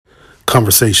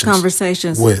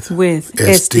Conversations with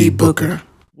SD Booker.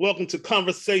 Welcome to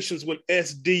Conversations with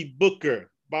SD Booker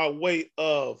by way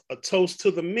of a toast to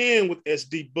the men with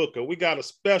SD Booker. We got a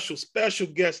special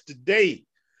guest today.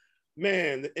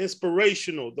 Man, the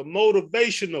inspirational, the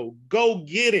motivational,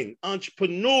 go-getting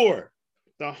entrepreneur,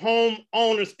 the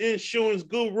homeowners insurance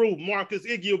guru, Marcus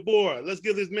Egiebor. Let's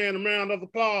give this man a round of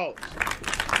applause.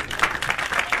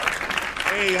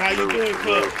 Hey, how you doing,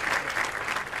 cuz?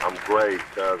 I'm great,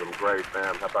 cuz. I'm great,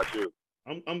 fam. How about you?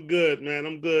 I'm good, man.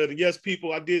 I'm good. Yes,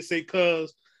 people, I did say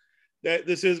cuz that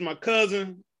this is my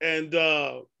cousin, and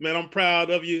man, I'm proud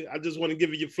of you. I just want to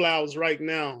give you your flowers right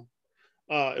now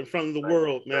in front of the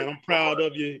world, man. I'm proud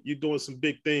of you. You're doing some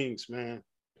big things, man.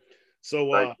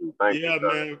 So Thank you,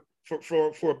 man,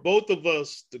 for both of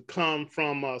us to come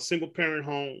from single parent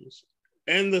homes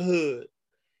and the hood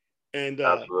and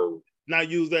not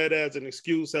use that as an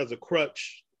excuse, as a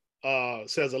crutch,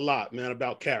 says a lot, man,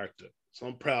 about character. So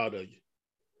I'm proud of you.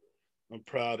 I'm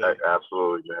proud of you.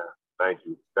 Absolutely, man. Thank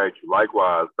you.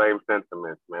 Likewise, same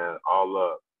sentiments, man. All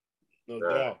love. No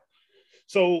doubt.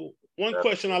 So one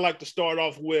question I like to start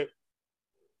off with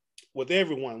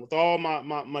everyone, with all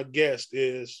my guests,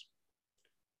 is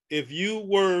if you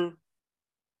were,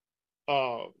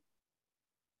 I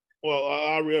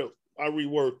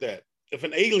reword that. If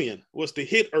an alien was to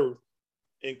hit Earth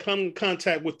and come in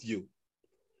contact with you,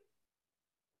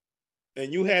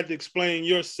 and you had to explain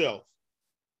yourself,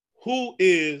 who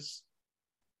is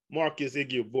Marcus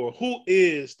Egiebor? Who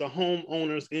is the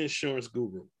homeowners insurance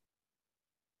guru?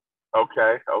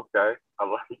 Okay. I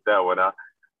like that one.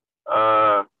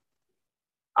 I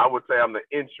would say I'm the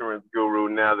insurance guru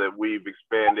now that we've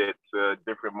expanded to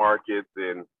different markets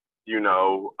and,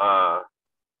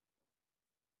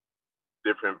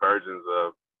 different versions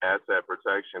of asset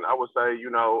protection. I would say,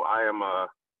 I am a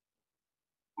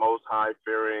most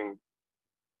high-fearing,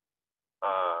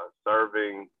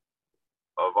 serving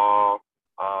of all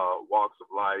walks of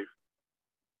life,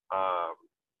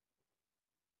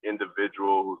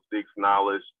 individual who seeks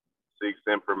knowledge, seeks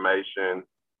information,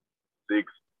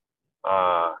 seeks,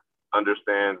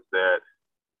 understands that,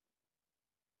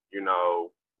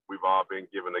 we've all been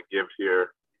given a gift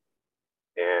here,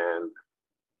 and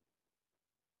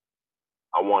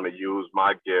I want to use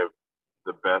my gift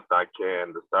the best I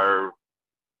can to serve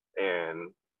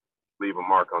and leave a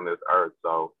mark on this earth.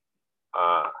 So,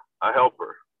 a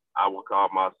helper. I would call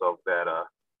myself that a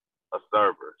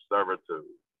servitude.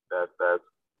 That's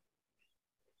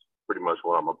pretty much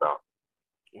what I'm about.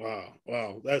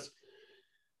 Wow. That's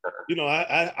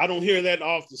I don't hear that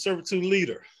often. Servitude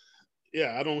leader.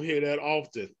 Yeah, I don't hear that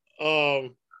often.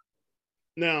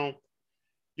 Now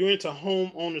you're into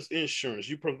homeowners insurance.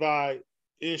 You provide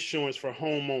insurance for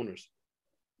homeowners.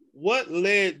 What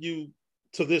led you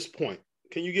to this point?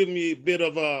 Can you give me a bit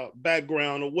of a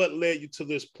background of what led you to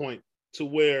this point to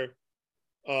where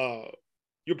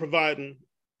you're providing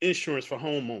insurance for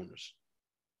homeowners?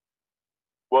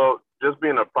 Well, just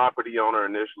being a property owner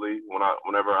initially,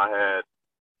 whenever I had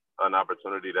an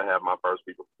opportunity to have my first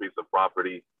piece of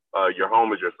property, your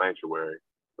home is your sanctuary.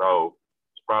 So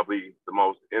it's probably the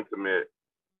most intimate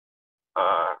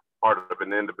part of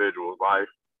an individual's life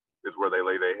is where they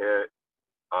lay their head.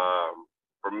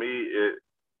 For me, it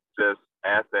just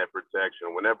asset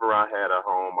protection. Whenever I had a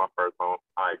home, my first home,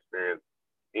 I experienced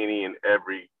any and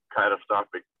every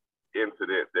catastrophic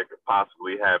incident that could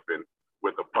possibly happen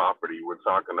with a property. We're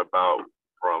talking about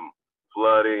from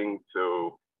flooding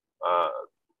to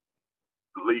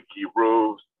leaky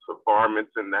roofs to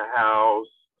varmints in the house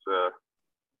to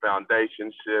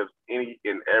foundation shifts, any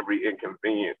and every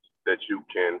inconvenience that you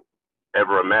can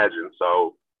ever imagine.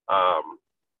 So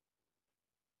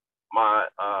my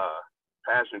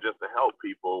passion just to help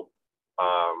people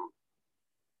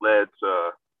led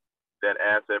to that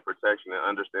asset protection and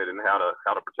understanding how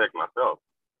to protect myself,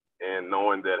 and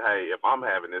knowing that, hey, if I'm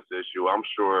having this issue, I'm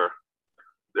sure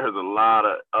there's a lot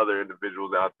of other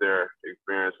individuals out there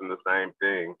experiencing the same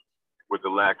thing with the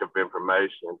lack of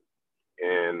information.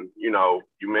 And you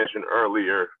mentioned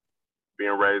earlier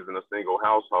being raised in a single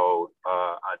household.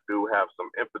 I do have some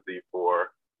empathy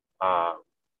for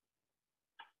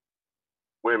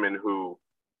women who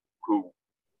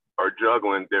are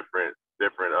juggling different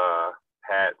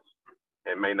hats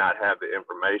and may not have the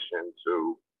information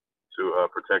to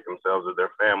protect themselves or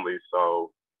their families.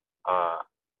 So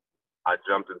I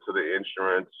jumped into the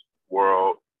insurance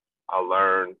world. I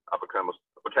learned. I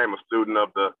became a student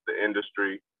of the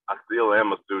industry. I still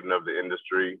am a student of the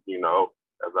industry.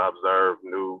 As I observe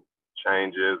new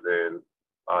changes and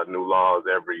new laws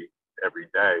every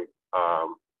day,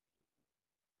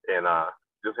 and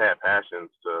just had passions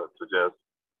to just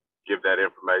give that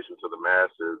information to the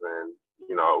masses and,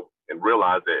 and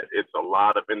realize that it's a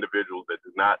lot of individuals that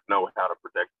do not know how to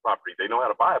protect property. They know how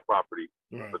to buy a property,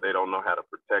 right, but they don't know how to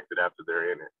protect it after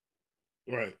they're in it.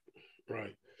 Right,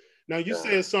 right. Now you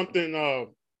said something I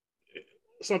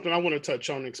want to touch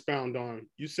on, expound on.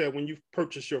 You said when you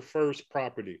purchased your first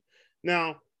property.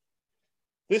 Now,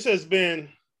 this has been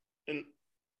an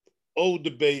old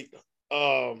debate,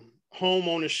 home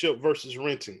ownership versus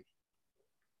renting.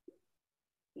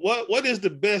 What is the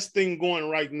best thing going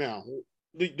right now?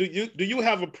 Do you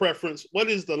have a preference? What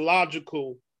is the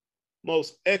logical,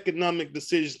 most economic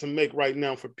decision to make right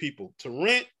now for people, to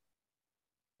rent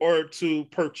or to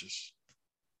purchase?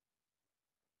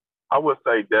 I would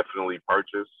say definitely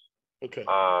purchase. Okay.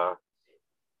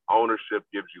 Ownership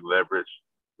gives you leverage.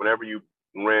 Whenever you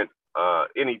rent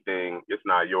anything, it's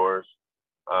not yours.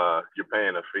 You're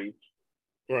paying a fee.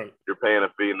 Right. You're paying a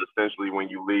fee, and essentially when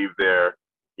you leave there,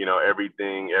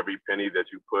 everything, every penny that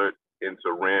you put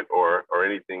into rent or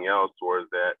anything else towards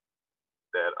that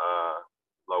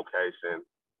location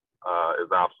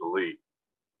is obsolete.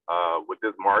 With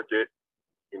this market,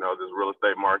 this real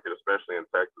estate market, especially in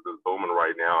Texas, is booming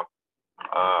right now.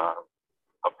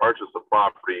 A purchase of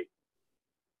property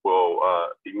will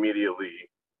immediately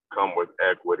come with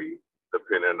equity,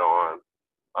 depending on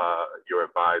your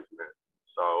advisement.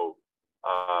 So,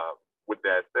 with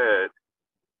that said,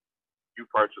 you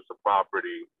purchase a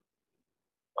property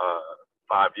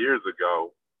 5 years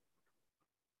ago,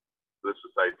 let's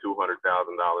just say $200,000.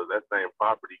 That same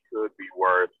property could be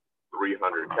worth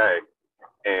 $300K,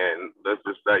 and let's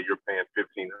just say you're paying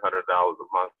 $1,500 a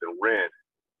month in rent.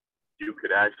 You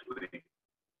could actually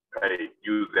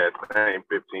use that same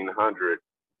 $1,500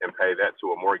 and pay that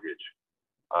to a mortgage.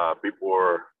 People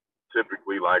are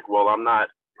typically like, well, I'm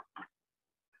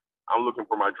looking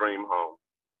for my dream home.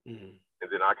 Mm-hmm. And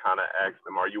then I kind of ask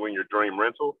them, are you in your dream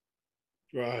rental?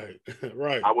 Right,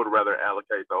 right. I would rather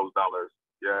allocate those dollars,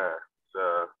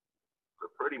 to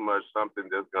pretty much something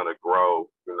that's going to grow,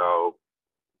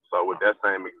 So with that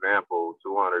same example,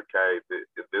 $200K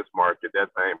in this market,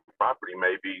 that same property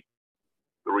may be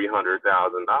 $300,000.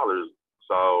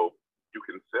 So you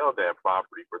can sell that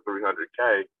property for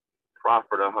 $300K,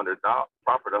 profit $100,000,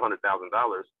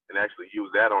 and actually use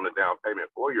that on the down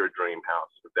payment for your dream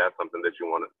house, if that's something that you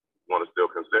want to still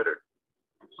consider.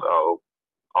 So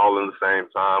all in the same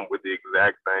time with the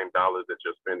exact same dollars that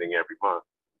you're spending every month.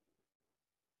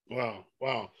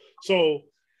 Wow. So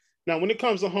now when it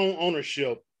comes to home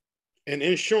ownership and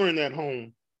insuring that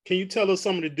home, can you tell us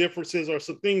some of the differences or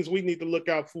some things we need to look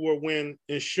out for when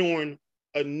insuring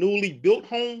a newly built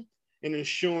home and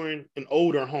insuring an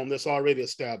older home that's already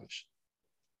established?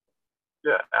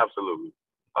 Yeah, absolutely.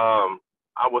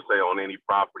 I would say on any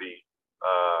property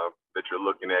that you're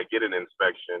looking at, get an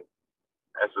inspection.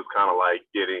 That's just kind of like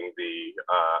getting the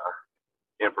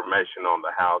information on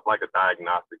the house, like a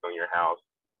diagnostic on your house.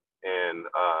 And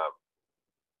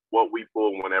what we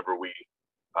pull whenever we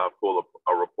pull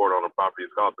a report on a property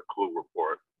is called the clue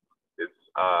report. It's,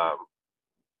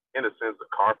 in a sense, a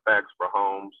Carfax for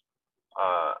homes.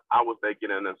 I would say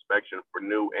get an inspection for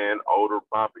new and older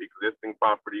existing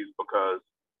properties, because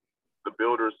the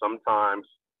builders sometimes,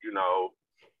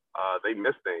 they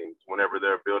miss things whenever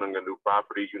they're building a new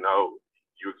property.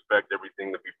 You expect everything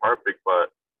to be perfect,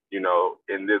 but,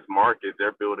 in this market,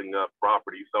 they're building up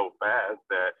property so fast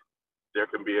that there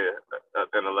can be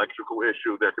an electrical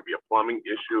issue, there could be a plumbing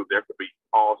issue, there could be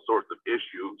all sorts of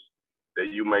issues that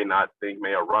you may not think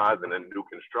may arise in a new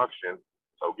construction.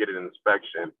 So get an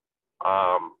inspection.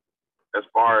 As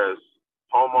far as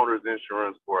homeowners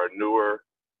insurance for a newer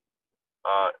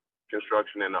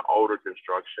construction and an older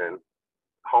construction,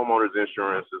 homeowners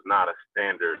insurance is not a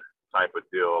standard type of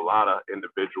deal. A lot of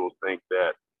individuals think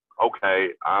that, okay,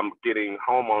 I'm getting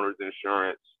homeowners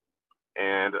insurance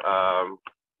and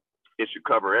it should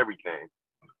cover everything.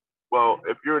 Well,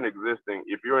 if you're in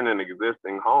an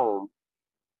existing home,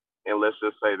 and let's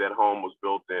just say that home was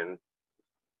built in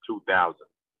 2000,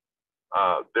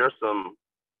 there's some,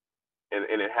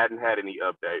 and it hadn't had any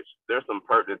updates. There's some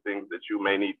pertinent things that you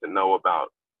may need to know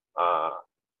about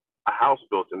a house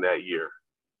built in that year.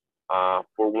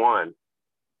 For one,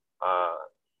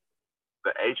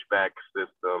 the HVAC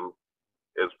system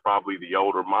is probably the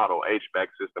older model. HVAC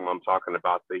system, I'm talking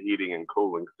about the heating and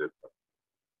cooling system.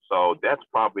 So that's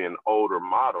probably an older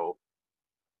model.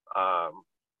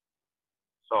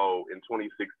 So in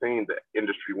 2016, the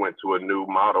industry went to a new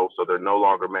model, so they're no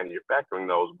longer manufacturing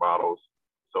those models.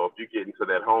 So if you get into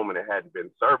that home and it hadn't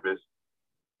been serviced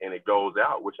and it goes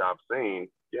out, which I've seen,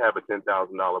 you have a $10,000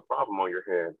 problem on your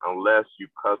hands unless you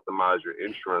customize your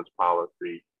insurance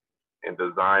policy and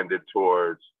designed it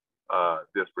towards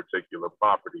this particular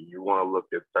property. You want to look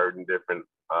at certain different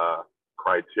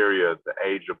criteria, the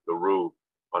age of the roof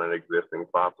on an existing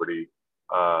property,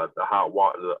 the hot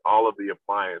water, all of the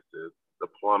appliances, the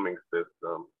plumbing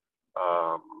system.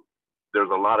 There's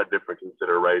a lot of different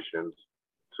considerations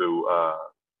to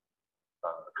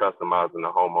customizing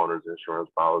the homeowner's insurance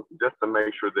policy, just to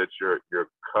make sure that you're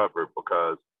covered,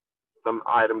 because some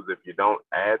items, if you don't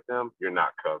add them, you're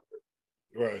not covered.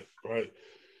 Right.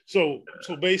 So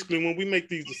basically, when we make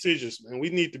these decisions, man, we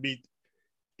need to be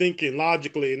thinking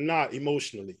logically and not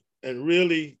emotionally, and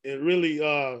really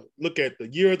look at the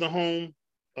year the home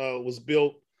was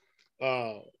built,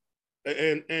 and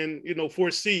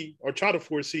foresee or try to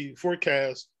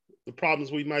forecast the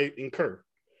problems we might incur.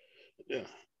 Yeah,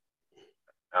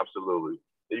 absolutely.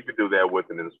 You could do that with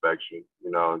an inspection.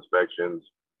 Inspections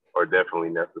are definitely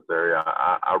necessary.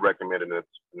 I recommend an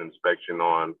inspection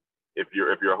on, if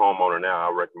you're a homeowner now,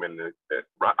 I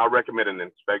recommend an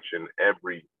inspection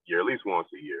every year, at least once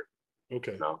a year.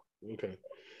 Okay. Okay.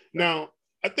 Now,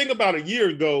 I think about a year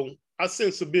ago, I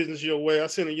sent some business your way. I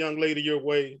sent a young lady your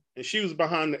way, and she was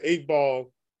behind the 8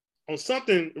 ball on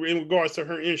something in regards to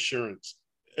her insurance.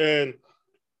 And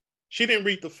she didn't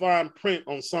read the fine print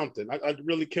on something. I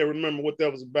really can't remember what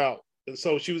that was about. And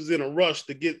so she was in a rush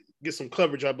to get some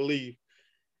coverage, I believe.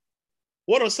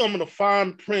 What are some of the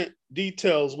fine print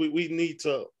details we need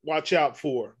to watch out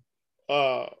for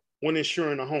when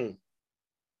insuring a home?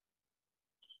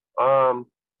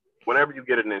 Whenever you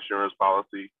get an insurance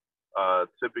policy,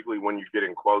 typically when you're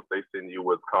getting quotes, they send you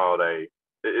what's called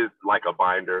it's like a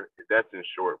binder. That's in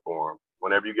short form.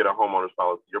 Whenever you get a homeowner's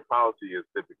policy, your policy is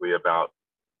typically about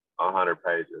 100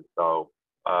 pages. So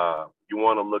you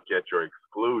want to look at your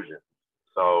exclusions.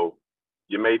 So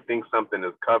you may think something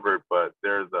is covered, but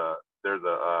there's a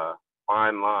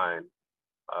fine line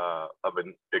of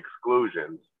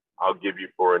exclusions. I'll give you,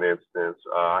 for an instance,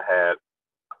 I had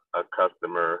a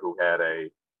customer who had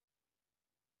an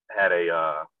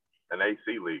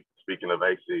AC leak. Speaking of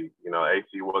AC,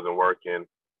 AC wasn't working.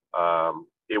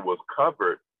 It was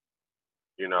covered.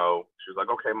 She was like,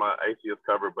 okay, my AC is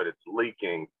covered, but it's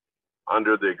leaking.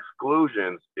 Under the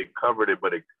exclusions, it covered it,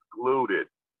 but excluded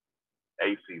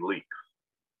AC leaks.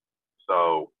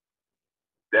 So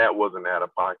that was an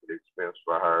out-of-pocket expense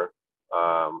for her.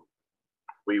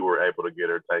 We were able to get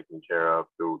her taken care of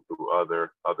through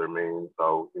other means.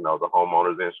 So, the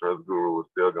homeowner's insurance guru is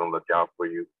still going to look out for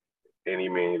you any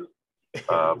means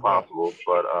possible.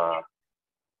 But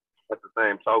at the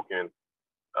same token,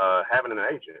 having an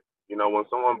agent, when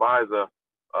someone buys a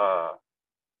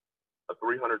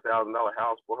 $300,000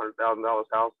 house, $400,000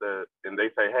 house, and they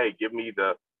say, hey, give me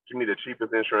the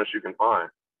cheapest insurance you can find.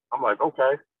 I'm like,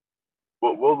 okay,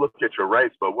 well, we'll look at your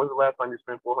rates, but when's the last time you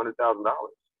spent $400,000?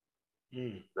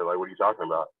 They're like, what are you talking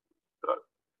about?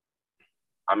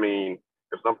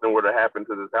 If something were to happen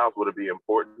to this house, would it be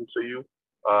important to you?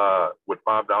 Would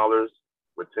 $5,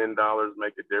 would $10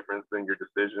 make a difference in your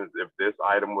decisions if this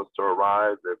item was to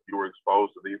arise, if you were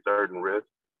exposed to these certain risks?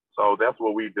 So that's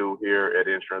what we do here at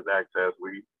Insurance Access.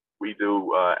 We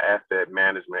do asset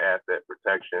management, asset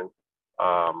protection.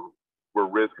 We're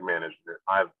risk management.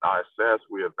 I assess,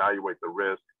 we evaluate the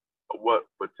risk of what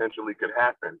potentially could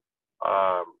happen.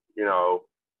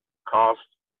 Cost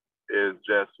is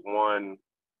just one,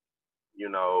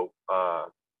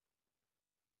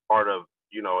 part of,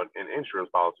 an insurance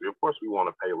policy. Of course, we want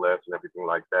to pay less and everything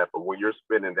like that. But when you're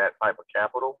spending that type of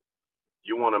capital,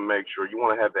 you want to make sure, you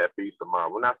want to have that peace of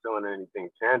mind. We're not selling anything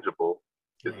tangible.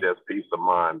 It's just peace of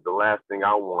mind. The last thing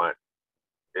I want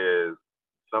is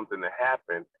something to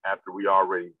happen after we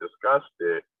already discussed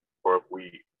it, or if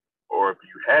you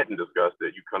hadn't discussed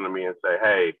it, you come to me and say,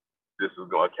 hey, this is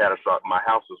going to catastrophic. My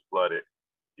house is flooded.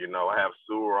 I have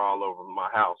sewer all over my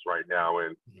house right now,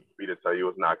 and me to tell you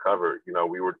it's not covered.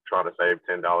 We were trying to save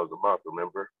 $10 a month,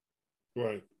 remember?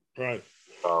 Right.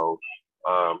 So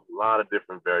a lot of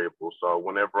different variables. So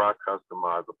whenever I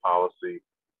customize a policy,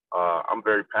 I'm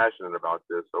very passionate about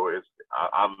this. So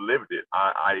I've lived it.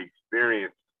 I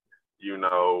experienced,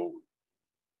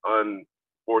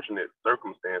 unfortunate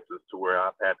circumstances to where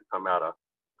I've had to come out of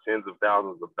tens of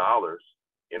thousands of dollars,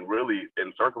 and really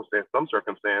some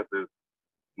circumstances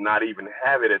not even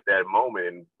have it at that moment,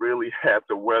 and really had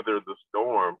to weather the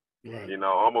storm. Right.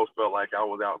 Almost felt like I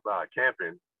was outside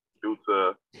camping due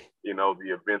to, the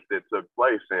events that took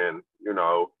place. And,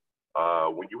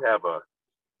 when you have a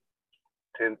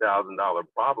 $10,000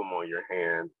 problem on your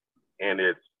hands, and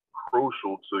it's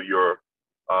crucial to your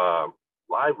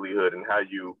livelihood and how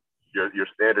your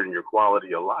standard and your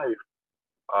quality of life,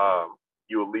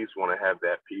 you at least want to have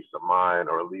that peace of mind,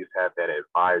 or at least have that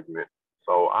advisement.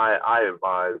 So I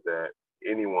advise that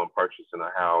anyone purchasing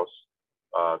a house,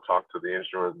 talk to the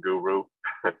insurance guru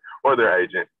or their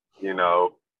agent,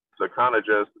 to kind of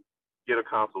just get a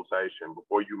consultation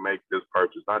before you make this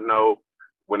purchase. I know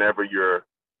whenever you're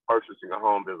purchasing a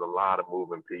home, there's a lot of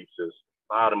moving pieces.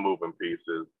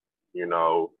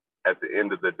 At the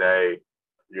end of the day,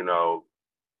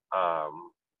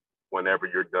 whenever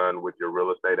you're done with your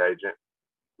real estate agent,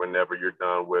 whenever you're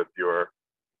done with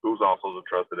who's also the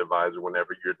trusted advisor,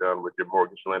 whenever you're done with your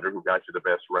mortgage lender who got you the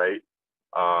best rate,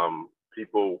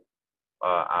 people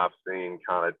I've seen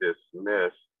kind of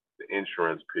dismiss the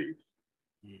insurance piece.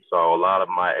 So a lot of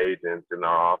my agents in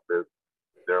our office,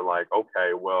 they're like,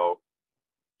 okay, well,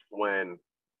 when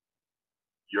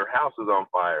your house is on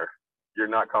fire, you're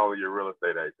not calling your real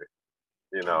estate agent.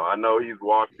 I know he's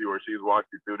walked you or she's walked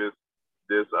you through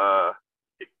this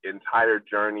entire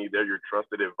journey. They're your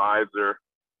trusted advisor.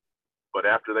 But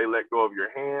after they let go of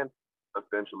your hand,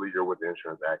 essentially you're with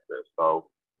Insurance Access. So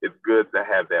it's good to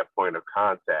have that point of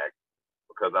contact,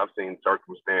 because I've seen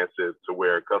circumstances to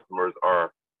where customers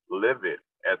are livid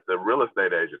at the real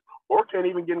estate agent or can't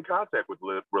even get in contact with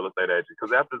the real estate agent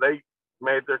because after they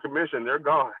made their commission, they're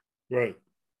gone. Right.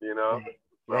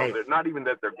 So they're not even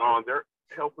that they're gone, they're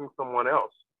helping someone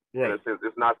else. Right. In a sense,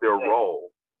 it's not their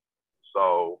role.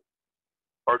 So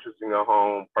purchasing a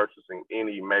home, purchasing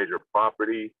any major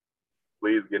property,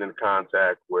 please get in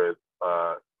contact with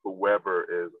whoever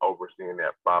is overseeing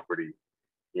that property,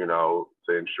 to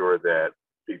ensure that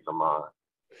peace of mind,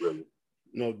 really.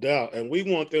 No doubt. And we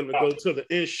want them to go to the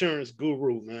insurance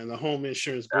guru, man, the home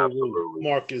insurance guru, Absolutely.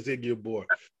 Marcus Egiebor.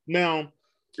 Now,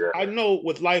 I know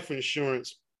with life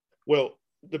insurance, well,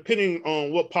 depending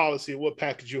on what policy, what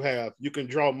package you have, you can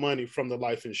draw money from the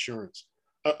life insurance.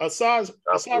 Aside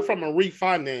from a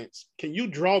refinance, can you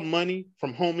draw money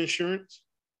from home insurance?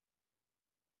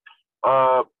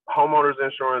 Homeowners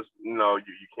insurance, no, you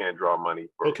can't draw money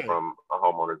from a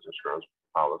homeowners insurance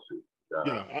policy.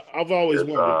 I've always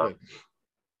wondered that.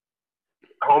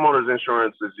 Homeowners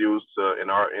insurance is used to,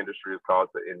 in our industry, it's called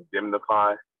to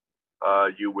indemnify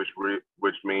you, which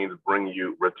means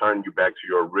return you back to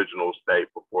your original state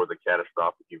before the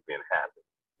catastrophic event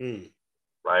happened.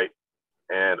 Right?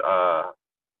 And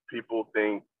people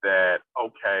think that,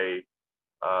 okay,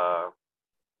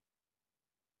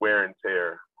 wear and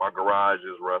tear. My garage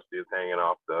is rusty, it's hanging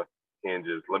off the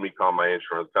hinges. Let me call my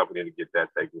insurance company to get that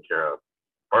taken care of.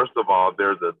 First of all,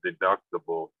 there's a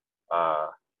deductible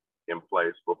in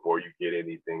place before you get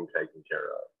anything taken care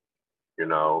of.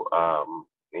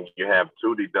 And you have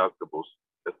two deductibles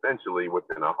essentially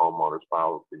within a homeowner's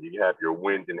policy. You have your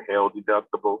wind and hail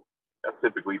deductible. That's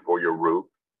typically for your roof,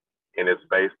 and it's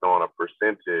based on a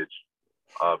percentage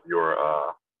of your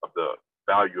of the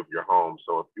value of your home.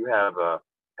 So if you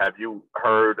have you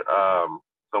heard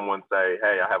someone say,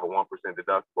 "Hey, I have a 1%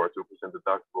 deductible or 2%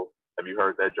 deductible"? Have you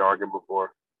heard that jargon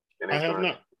before? I have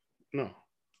not. No.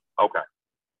 Okay.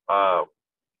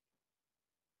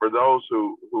 For those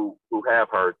who have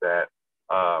heard that,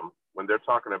 when they're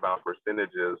talking about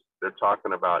percentages, they're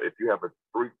talking about if you have a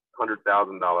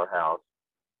 $300,000 house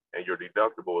and your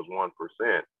deductible is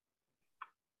 1%,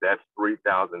 that's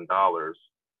 $3,000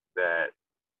 that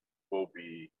will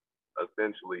be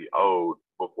essentially owed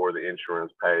before the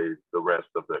insurance pays the rest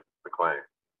of the claim.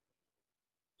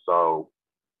 So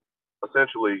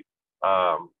essentially,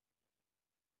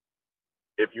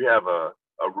 if you have a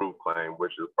roof claim,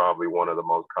 which is probably one of the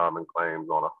most common claims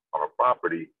on a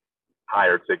property,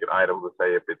 higher ticket items, let's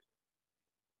say if it's,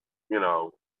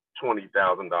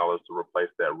 $20,000 to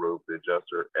replace that roof, the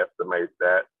adjuster estimates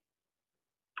that.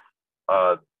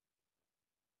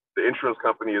 The insurance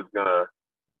company is gonna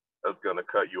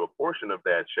cut you a portion of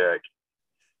that check,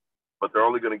 but they're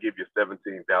only gonna give you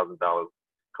 $17,000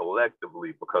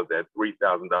 collectively because that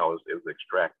 $3,000 is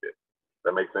extracted. Does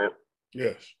that make sense?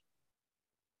 Yes.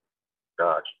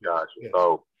 Gotcha. Yes.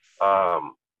 So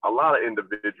a lot of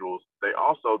individuals, they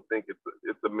also think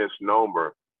it's a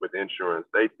misnomer with insurance.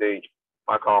 They think if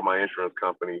I call my insurance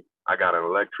company, I got an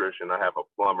electrician, I have a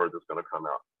plumber that's going to come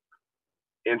out.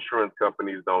 Insurance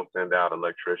companies don't send out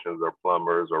electricians or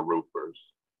plumbers or roofers.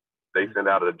 They send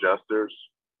out adjusters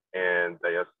and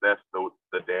they assess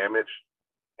the damage.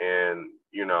 And,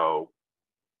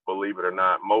 believe it or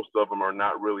not, most of them are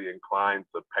not really inclined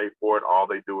to pay for it. All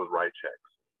they do is write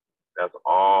checks. That's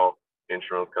all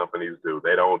insurance companies do.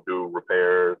 They don't do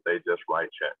repairs. They just write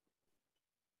checks.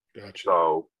 Gotcha.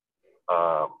 So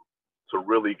to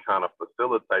really kind of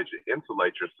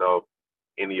insulate yourself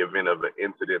in the event of an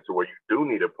incident to where you do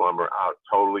need a plumber, I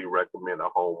totally recommend a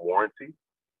home warranty.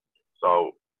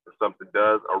 So if something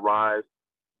does arise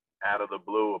out of the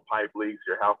blue, a pipe leaks,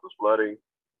 your house is flooding,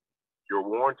 your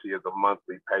warranty is a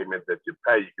monthly payment that you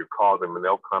pay. You could call them and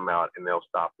they'll come out and they'll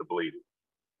stop the bleeding.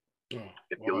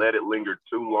 If you let it linger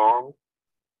too long,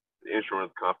 the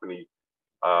insurance company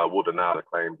will deny the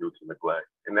claim due to neglect.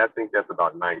 And I think that's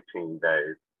about 19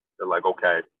 days. They're like,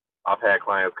 okay, I've had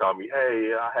clients call me,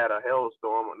 hey, I had a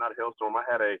hailstorm, not a hailstorm, I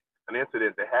had an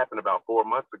incident that happened about 4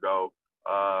 months ago.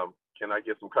 Can I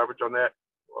get some coverage on that?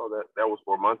 Well, that was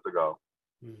 4 months ago.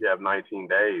 You have 19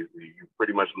 days. You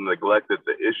pretty much neglected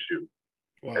the issue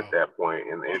at that point,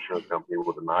 and the insurance company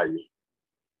will deny you.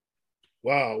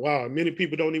 Wow. Many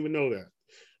people don't even know that.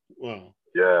 Wow.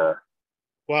 Yeah.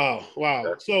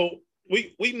 Wow. So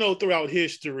we know throughout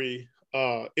history,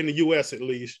 in the U.S. at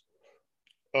least,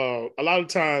 a lot of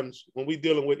times when we're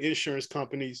dealing with insurance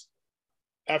companies,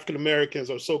 African Americans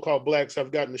or so-called blacks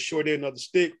have gotten the short end of the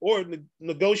stick or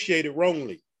negotiated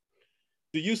wrongly.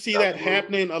 Do you see that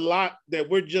happening a lot, that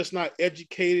we're just not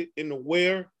educated and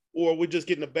aware, or we're just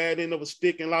getting the bad end of a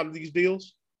stick in a lot of these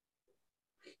deals?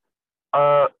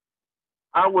 I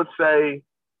would say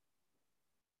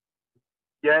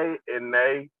yay and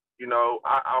nay. You know,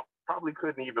 I probably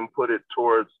couldn't even put it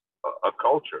towards a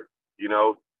culture. You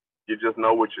know, you just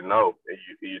know what you know, and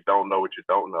you don't know what you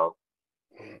don't know.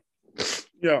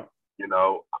 Yeah. You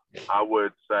know, I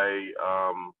would say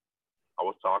I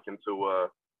was talking to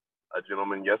a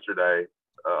gentleman yesterday,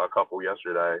 a couple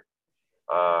yesterday,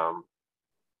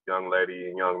 young lady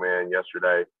and young man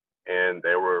yesterday, and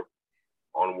they were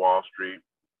on Wall Street,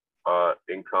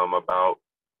 income about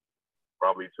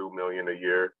probably $2 million a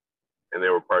year, and they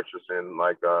were purchasing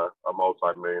like a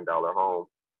multi-million-dollar home.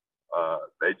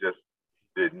 They just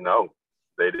didn't know.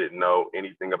 They didn't know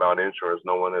anything about insurance.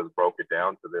 No one has broke it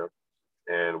down to them.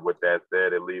 And with that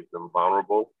said, it leaves them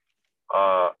vulnerable.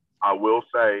 I will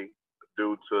say,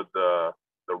 due to the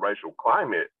racial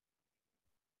climate,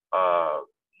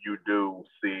 you do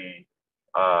see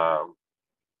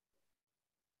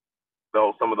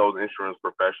some of those insurance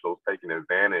professionals taking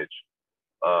advantage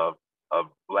of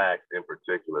blacks in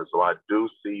particular. So I do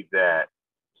see that.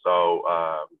 So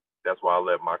that's why I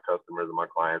let my customers and my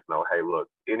clients know, hey, look,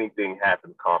 anything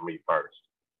happens, call me first.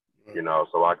 You know,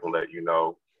 so I can let you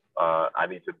know. I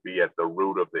need to be at the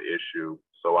root of the issue,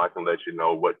 so I can let you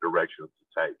know what directions to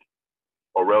take,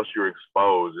 or else you're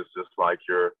exposed. It's just like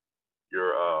you're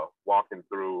walking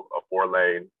through a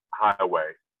 4-lane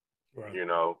highway, right. You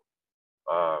know,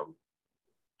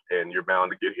 and you're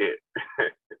bound to get hit,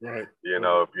 right. You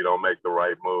know, if you don't make the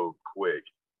right move quick.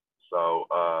 So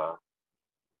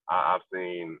I've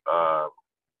seen,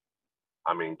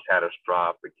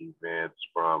 catastrophic events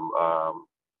from,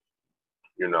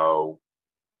 you know,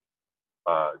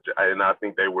 and I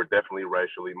think they were definitely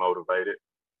racially motivated,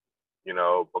 you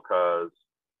know, because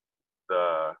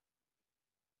the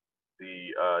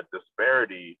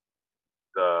disparity,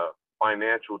 the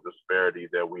financial disparity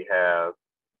that we have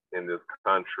in this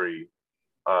country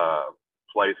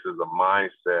places a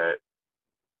mindset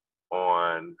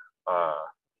on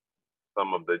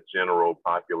some of the general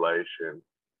population,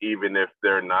 even if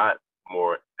they're not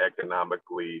more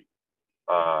economically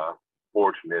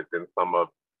fortunate than some of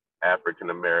African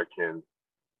Americans.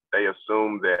 They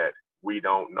assume that we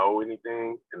don't know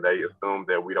anything, and they assume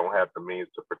that we don't have the means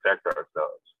to protect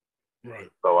ourselves. Right.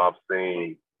 So I've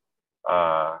seen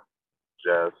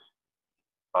just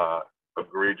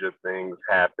egregious things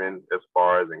happen as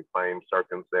far as in claim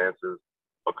circumstances,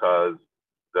 because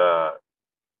I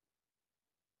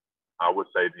would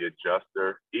say the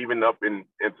adjuster, even up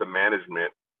into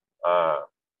management,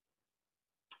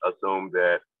 assumed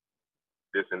that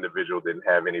this individual didn't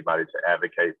have anybody to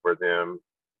advocate for them.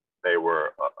 They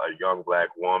were a young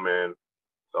Black woman,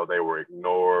 so they were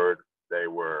ignored. They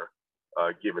were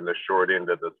given the short end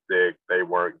of the stick. They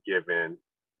weren't given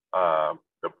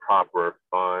the proper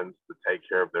funds to take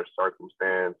care of their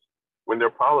circumstance when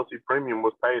their policy premium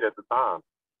was paid at the time.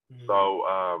 Mm-hmm. So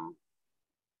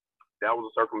that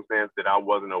was a circumstance that I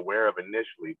wasn't aware of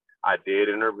initially. I did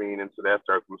intervene into that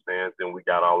circumstance, and we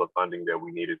got all the funding that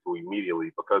we needed to immediately,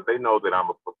 because they know that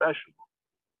I'm a professional,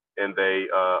 and they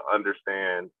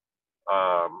understand,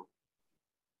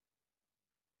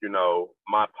 you know,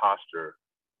 my posture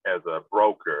as a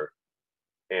broker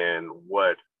and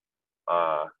what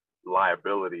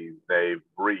liabilities they've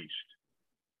breached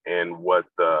and what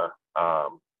the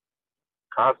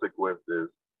consequences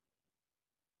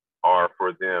are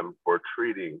for them for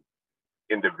treating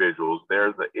individuals.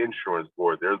 There's an insurance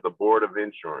board, there's the board of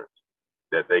insurance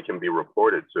that they can be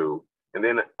reported to, and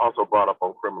then also brought up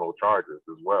on criminal charges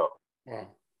as well. Yeah.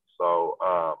 So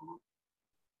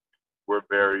we're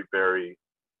very, very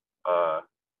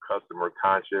customer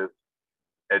conscious.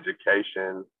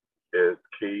 Education is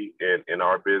key in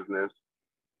our business.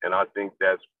 And I think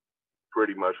that's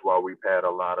pretty much why we've had a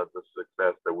lot of the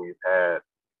success that we've had.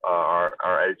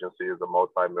 Our agency is a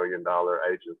multi-million-dollar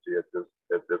agency at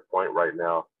this point right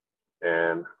now,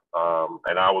 and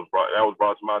that was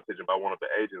brought to my attention by one of the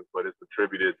agents, but it's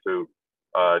attributed to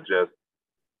just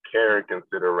care and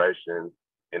consideration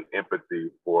and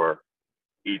empathy for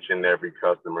each and every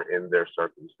customer in their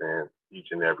circumstance, each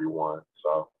and every one.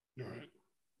 So,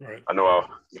 right. I know I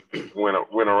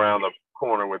went around the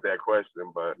corner with that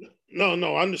question, but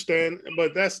no, I understand.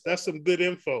 But that's some good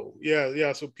info.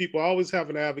 Yeah. So people always have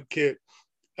an advocate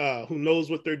who knows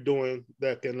what they're doing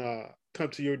that can come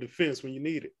to your defense when you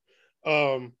need it.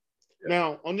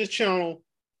 Now on this channel,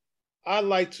 I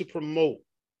like to promote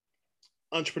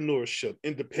entrepreneurship,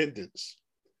 independence.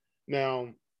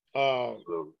 Now,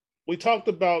 we talked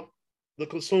about the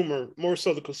consumer, more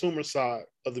so the consumer side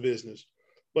of the business.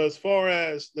 But as far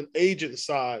as the agent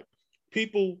side,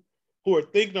 people who are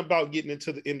thinking about getting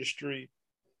into the industry,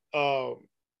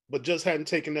 but just hadn't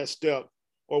taken that step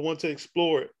or want to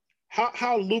explore it,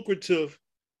 how lucrative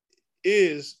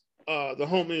is the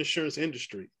home insurance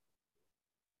industry?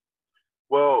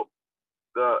 Well,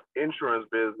 the insurance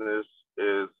business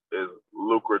is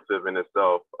lucrative in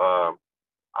itself.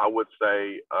 I would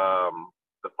say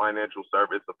the financial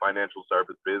service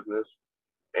business,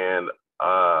 and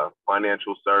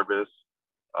financial service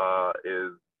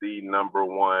is the number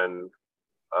one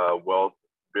wealth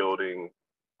building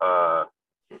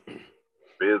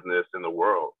business in the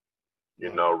world.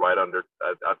 You know, right under,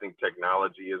 I think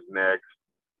technology is next,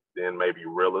 then maybe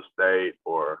real estate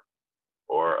or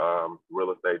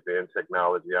real estate, then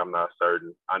technology. I'm not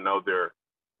certain. I know they're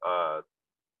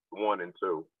 1 and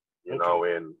 2, you know,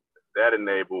 and that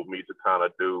enabled me to kind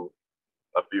of do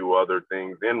a few other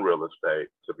things in real estate,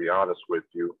 to be honest with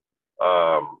you,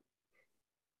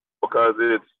 because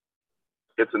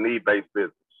it's a need-based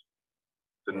business.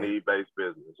 It's a need-based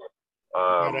business. You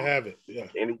gotta have it. Yeah.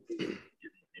 Anything,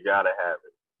 you gotta have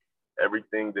it.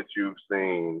 Everything that you've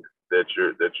seen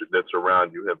that's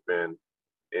around you have been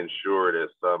insured at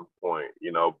some point.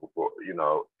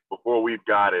 Before we've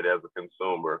got it as a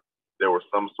consumer, there was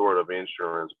some sort of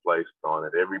insurance placed on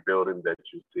it. Every building that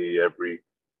you see,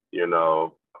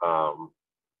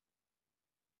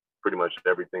 pretty much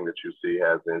everything that you see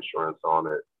has insurance on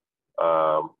it.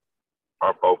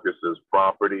 Our focus is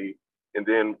property, and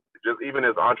then just even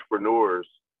as entrepreneurs,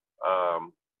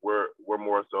 we're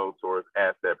more so towards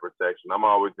asset protection. I'm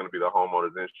always going to be the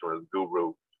homeowner's insurance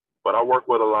guru, but I work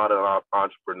with a lot of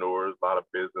entrepreneurs, a lot of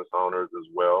business owners as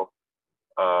well,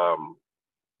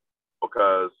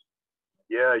 because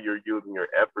you're using your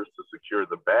efforts to secure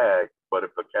the bag, but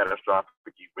if a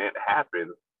catastrophic event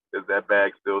happens, is that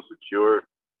bag still secured?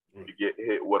 You get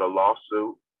hit with a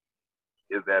lawsuit,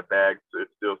 is that bag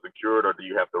still secured, or do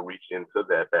you have to reach into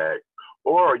that bag?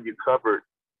 Or are you covered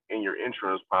in your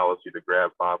insurance policy to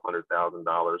grab $500,000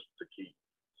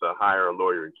 to hire a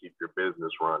lawyer and keep your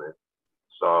business running?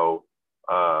 So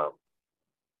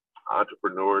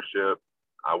entrepreneurship,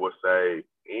 I would say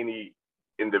any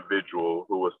individual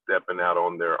who is stepping out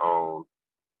on their own,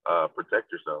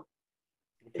 protect yourself.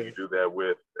 Okay. You do that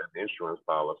with an insurance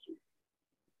policy.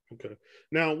 Okay.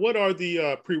 Now, what are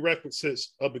the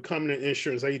prerequisites of becoming an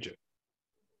insurance agent?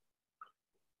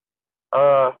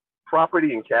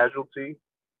 Property and casualty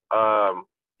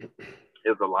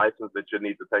is a license that you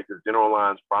need to take. It's general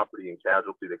lines property and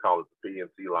casualty. They call it the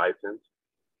P&C license.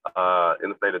 In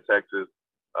the state of Texas,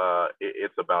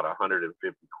 it's about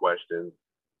 150 questions.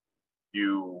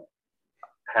 You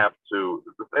have to,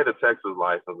 the state of Texas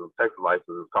license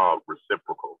is called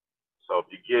reciprocal. So if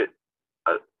you get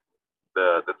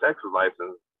the Texas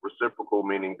license, reciprocal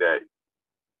meaning that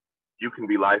you can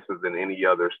be licensed in any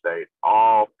other state,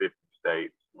 all 50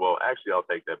 states. Well, actually, I'll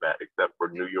take that back, except for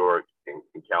New York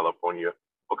and California,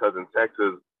 because in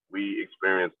Texas, we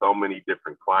experience so many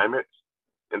different climates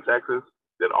in Texas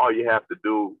that all you have to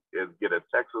do is get a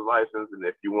Texas license. And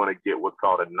if you want to get what's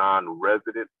called a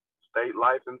non-resident state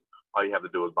license, all you have to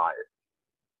do is buy it.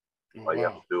 You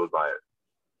have to do is buy it.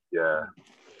 Yeah.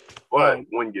 But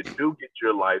when you do get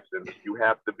your license, you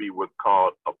have to be what's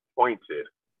called appointed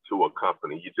to a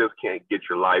company. You just can't get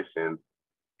your license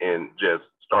and just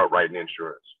start writing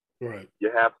insurance. Right.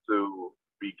 You have to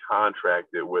be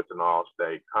contracted with an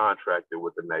Allstate, contracted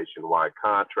with a Nationwide,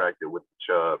 contracted with the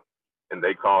Chubb, and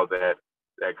they call that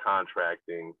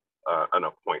contracting an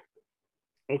appointment.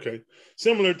 Okay.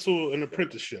 Similar to an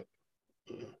apprenticeship.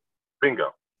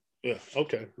 Bingo. Yeah.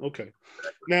 Okay.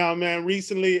 Now, man,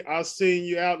 recently I've seen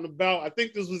you out and about. I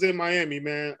think this was in Miami,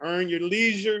 man. Earn Your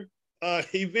Leisure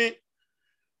event.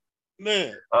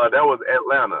 Man. That was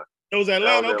Atlanta. It was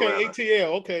Atlanta. Okay,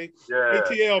 ATL. Okay, yeah,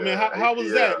 ATL, man. How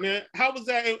was that, man? How was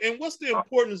that? And what's the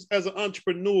importance as an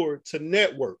entrepreneur to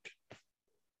network?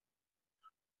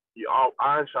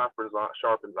 Iron sharpens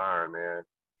iron, man.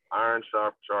 Iron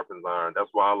sharpens iron. That's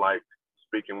why I like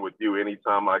speaking with you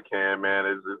anytime I can, man.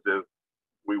 It's just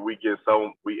we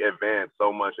advance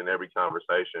so much in every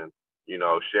conversation. You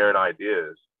know, shared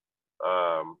ideas,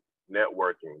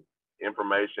 networking,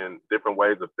 information, different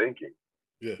ways of thinking.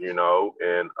 Yeah. You know,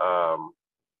 and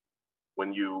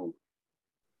when you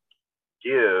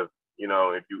give, you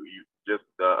know, if you just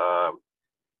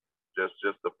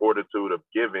the fortitude of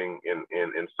giving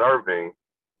and serving,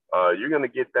 you're going to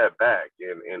get that back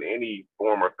in any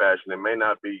form or fashion. It may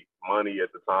not be money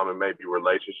at the time. It may be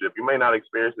relationship. You may not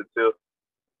experience it till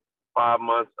 5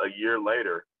 months, a year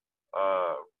later.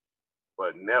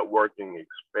 But networking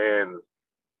expands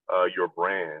your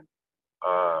brand.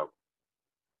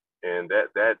 And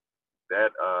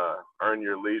that Earn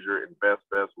Your Leisure Invest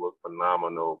Best was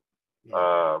phenomenal.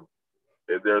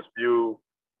 There's few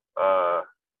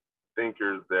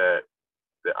thinkers that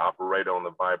operate on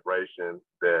the vibration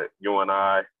that you and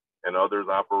I and others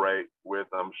operate with.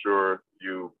 I'm sure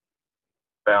you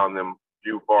found them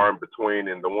few far in between,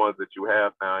 and the ones that you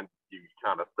have found, you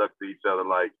kind of stuck to each other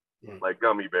like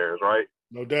gummy bears, right?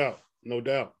 No doubt.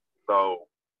 So,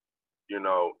 you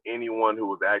know, anyone who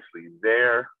was actually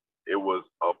there, it was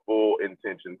a full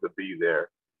intention to be there,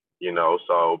 you know.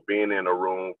 So being in a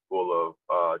room full of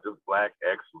just Black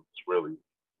excellence, really,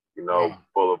 you know,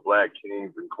 full of Black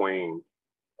kings and queens,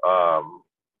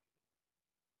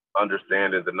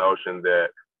 understanding the notion that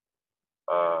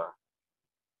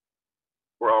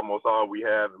we're almost all we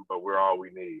have, but we're all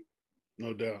we need.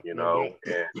 No doubt. You know,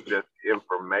 and just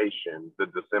information, the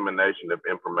dissemination of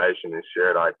information and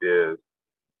shared ideas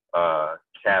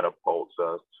catapults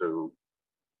us to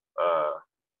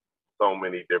so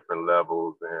many different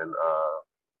levels, and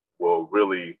will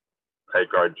really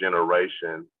take our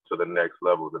generation to the next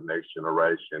level, the next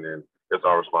generation. And it's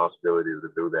our responsibility to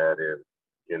do that. And,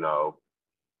 you know,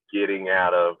 getting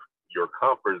out of your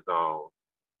comfort zone,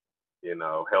 you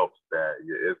know, helps that.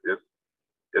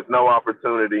 It's no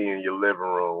opportunity in your living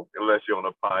room unless you're on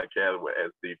a podcast with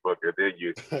SD Booker. Then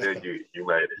you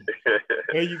made it.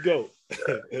 There you go.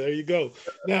 There you go.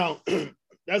 Now,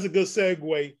 that's a good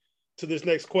segue to this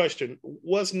next question.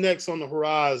 What's next on the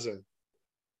horizon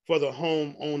for the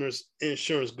homeowners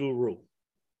insurance guru?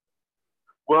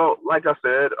 Well, like I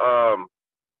said,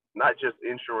 not just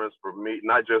insurance for me,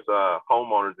 not just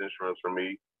homeowners insurance for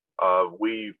me.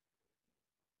 We've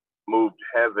moved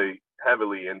heavily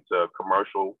into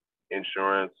commercial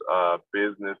insurance,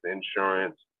 business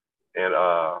insurance, and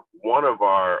one of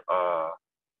our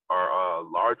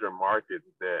larger markets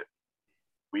that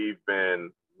we've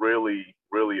been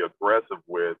really aggressive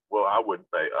with. Well, I wouldn't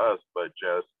say us, but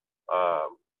just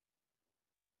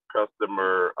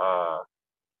customer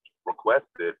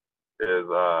requested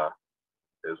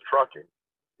is trucking.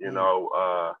 You know,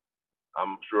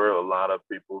 I'm sure a lot of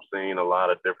people seen a lot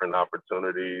of different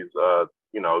opportunities.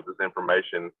 You know, this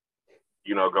information,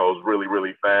 you know, goes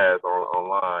really fast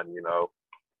online, you know.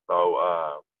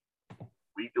 So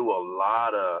we do a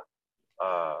lot of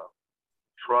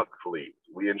truck fleets.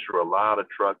 We insure a lot of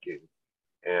trucking.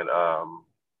 And,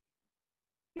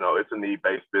 you know, it's a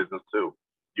need-based business too.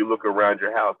 You look around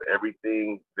your house,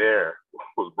 everything there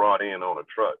was brought in on a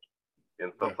truck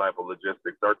in some type of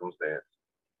logistic circumstance,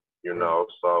 you know.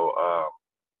 So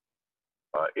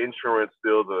insurance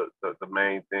still the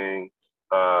main thing.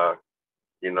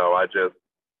 You know, I just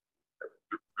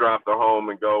drop the home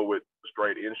and go with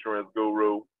straight insurance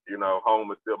guru. You know,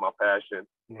 home is still my passion.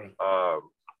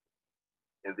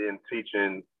 And then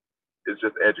teaching is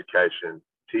just education,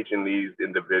 teaching these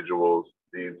individuals,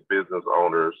 these business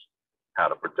owners, how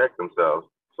to protect themselves.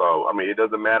 So, I mean, it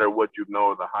doesn't matter what you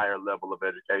know, the higher level of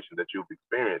education that you've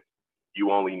experienced,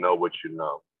 you only know what you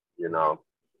know, you know.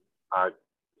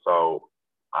 So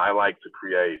I like to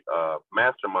create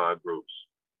mastermind groups.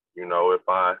 You know, if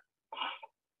I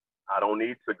don't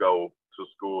need to go to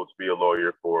school to be a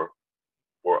lawyer for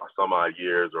some odd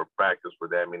years or practice for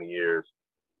that many years.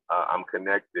 I'm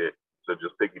connected to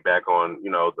just piggyback on, you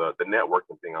know, the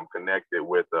networking thing. I'm connected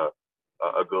with a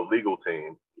good legal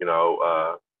team, you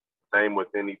know, same with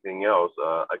anything else,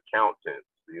 accountants,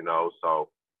 you know, so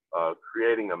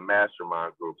creating a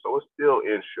mastermind group. So it's still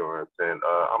insurance, and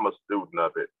I'm a student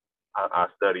of it. I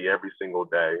study every single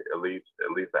day, at least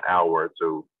an hour or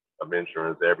two of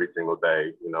insurance every single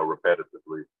day, you know,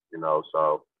 repetitively, you know,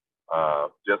 so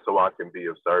just so I can be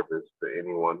of service to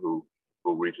anyone who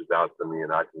reaches out to me,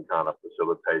 and I can kind of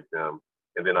facilitate them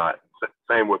And then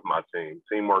same with my team.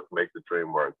 Teamwork makes the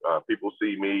dream work. People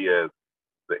see me as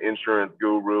the insurance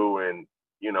guru, and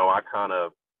I kind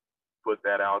of put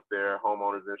that out there,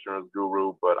 homeowners insurance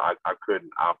guru, but I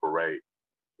couldn't operate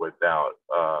without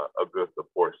a good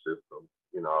support system,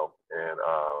 and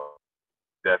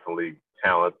definitely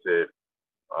talented,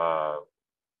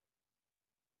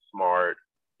 smart,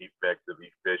 effective,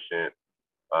 efficient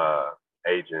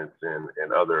agents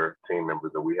and other team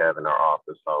members that we have in our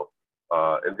office. So,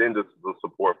 and then just the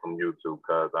support from you too,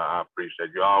 because I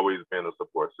appreciate you always been a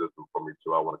support system for me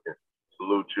too. I want to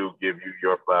salute you, give you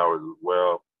your flowers as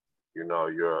well. You're an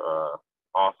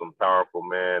awesome, powerful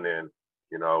man, and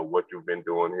what you've been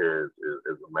doing here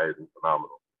is amazing,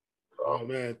 phenomenal. So, oh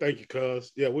man, thank you,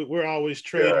 cuz. Yeah, we're always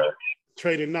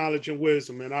trading knowledge and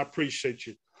wisdom, man. I appreciate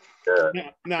you.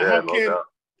 Yeah. Now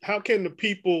how can the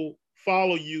people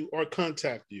follow you or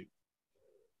contact you?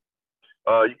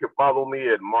 You can follow me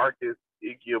at Marcus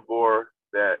Egiebor.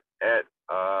 That's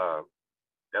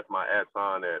my @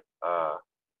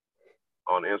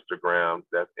 on Instagram.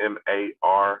 That's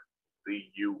MarcusEgiebor.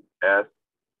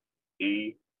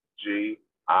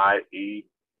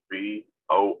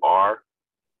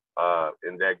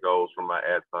 And that goes from my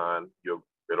 @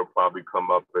 it'll probably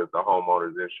come up as the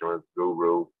homeowners insurance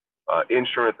guru.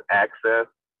 Insurance Access.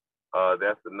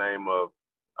 That's the name of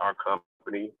our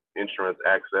company, Insurance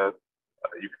Access.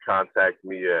 You can contact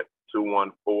me at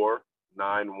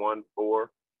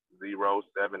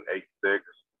 214-914-0786.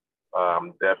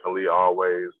 I'm definitely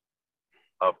always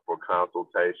up for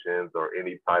consultations or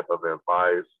any type of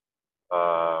advice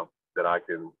that I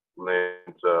can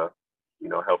lend to,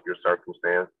 help your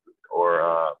circumstance or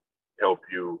help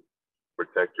you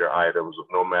protect your items,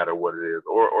 no matter what it is,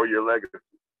 or your legacy.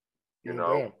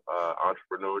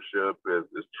 Entrepreneurship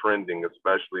is trending,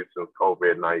 especially since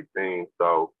COVID-19.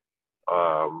 So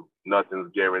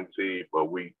nothing's guaranteed, but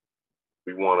we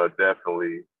want to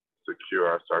definitely secure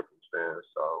our circumstance.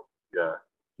 So yeah.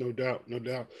 No doubt.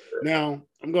 Yeah. Now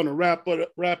I'm going to wrap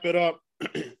it up.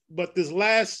 But this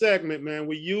last segment, man,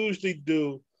 we usually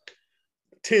do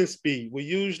 10 speed. We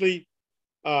usually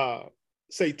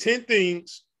say 10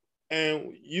 things,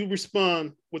 and you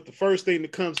respond with the first thing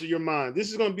that comes to your mind. This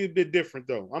is going to be a bit different,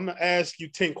 though. I'm going to ask you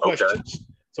 10 questions. Okay.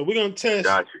 So we're going to test.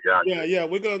 Gotcha. Yeah.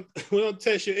 We're going to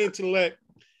test your intellect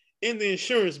in the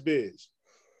insurance biz.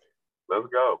 Let's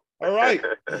go. All right.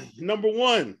 Number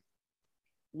 1,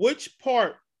 which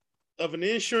part of an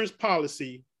insurance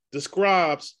policy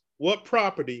describes what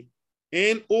property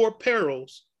and or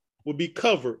perils will be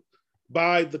covered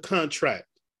by the contract?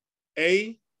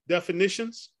 A,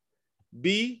 definitions.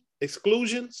 B,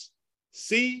 exclusions.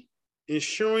 C,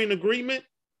 insuring agreement.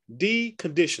 D,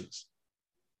 conditions.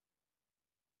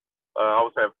 I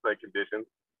would have to say conditions.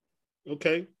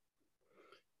 Okay.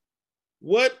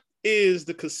 What is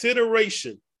the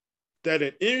consideration that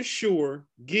an insurer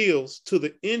gives to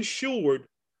the insured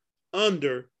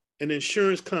under an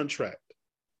insurance contract?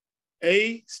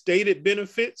 A, stated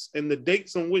benefits and the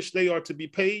dates on which they are to be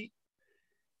paid.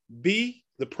 B,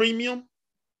 the premium.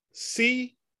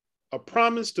 C, a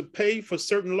promise to pay for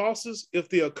certain losses if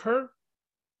they occur.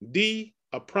 D,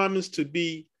 a promise to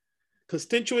be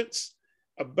constituents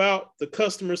about the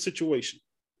customer situation.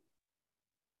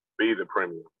 B, the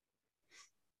premium.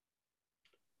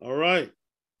 All right.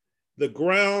 The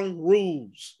ground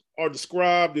rules are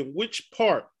described in which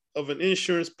part of an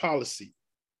insurance policy?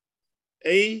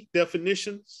 A,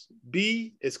 definitions.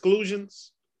 B,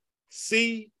 exclusions.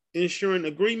 C, insuring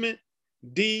agreement.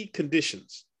 D,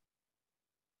 conditions.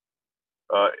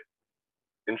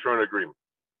 Insuring agreement.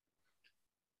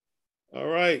 All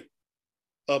right.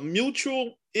 A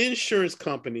mutual insurance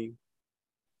company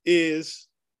is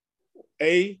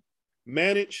A,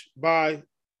 managed by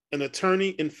an attorney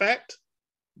in fact.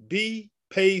 B,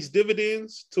 pays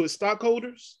dividends to its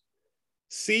stockholders.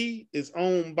 C, is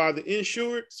owned by the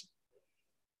insureds.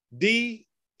 D,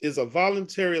 is a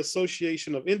voluntary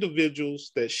association of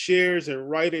individuals that shares in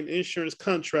writing insurance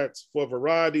contracts for a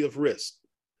variety of risks.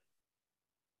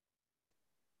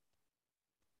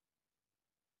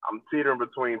 I'm teetering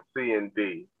between C and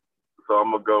D, so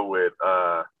I'm gonna go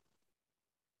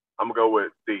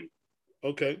with D.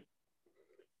 Okay.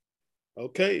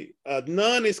 A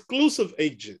non-exclusive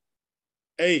agent,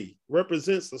 A,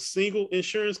 represents a single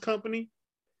insurance company.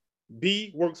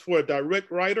 B, works for a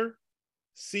direct writer.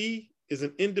 C, is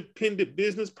an independent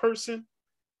business person.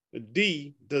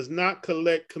 D, does not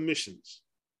collect commissions.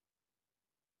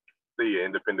 C,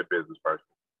 independent business person.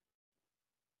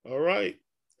 All right.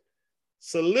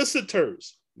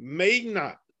 Solicitors may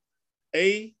not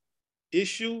A,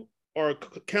 issue or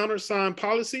countersign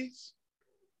policies.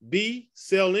 B,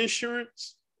 sell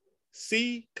insurance.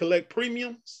 C, collect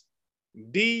premiums,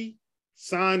 D,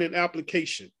 sign an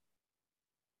application.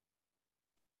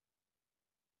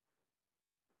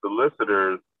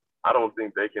 Solicitors, I don't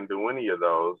think they can do any of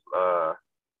those.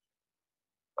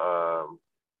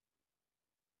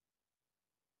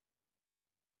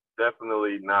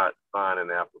 Definitely not sign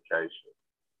an application.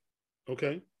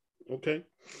 Okay. Okay.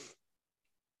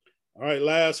 All right,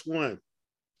 last one.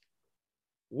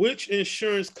 Which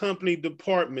insurance company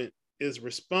department is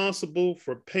responsible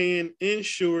for paying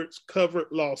insured's covered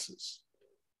losses?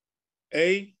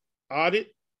 A,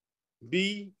 audit,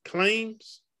 B,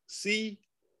 claims, C,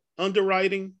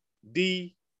 underwriting,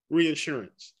 D,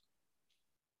 reinsurance.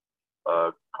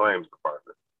 Claims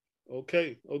department.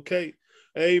 Okay, okay.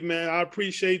 Hey, man, I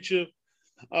appreciate you.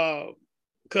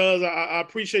 Cuz I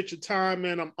appreciate your time,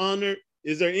 man. I'm honored.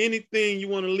 Is there anything you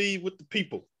want to leave with the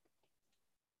people?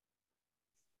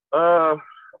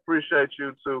 Appreciate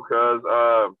you too, cuz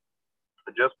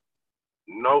just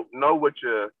know what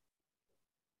you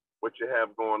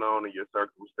have going on in your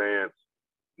circumstance.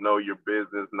 Know your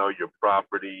business, know your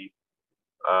property,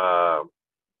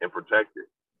 and protect it.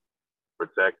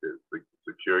 Protect it.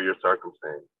 Secure your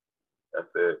circumstance. That's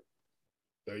it.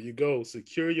 There you go.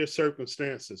 Secure your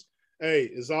circumstances. Hey,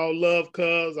 it's all love,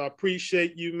 cuz. I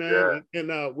appreciate you, man. Yeah.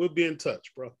 And we'll be in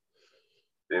touch, bro.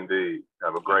 Indeed.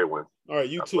 Have a great one. All right,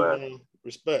 you too, man.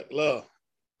 Respect, love.